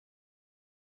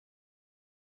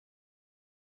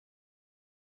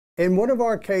In one of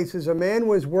our cases, a man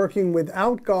was working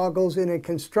without goggles in a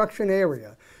construction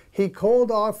area. He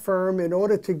called our firm in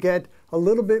order to get a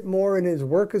little bit more in his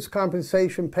workers'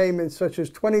 compensation payments, such as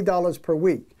 $20 per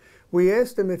week. We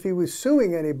asked him if he was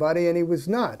suing anybody, and he was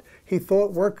not. He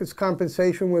thought workers'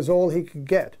 compensation was all he could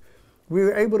get. We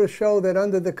were able to show that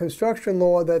under the construction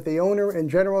law that the owner and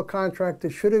general contractor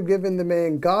should have given the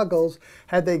man goggles.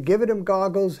 Had they given him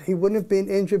goggles, he wouldn't have been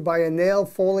injured by a nail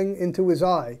falling into his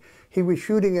eye. He was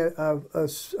shooting a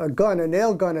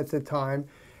nail gun at the time,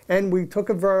 and we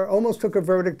almost took a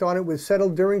verdict on it. It was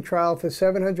settled during trial for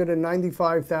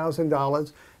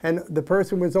 $795,000, and the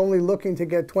person was only looking to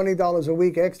get $20 a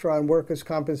week extra on workers'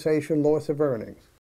 compensation loss of earnings.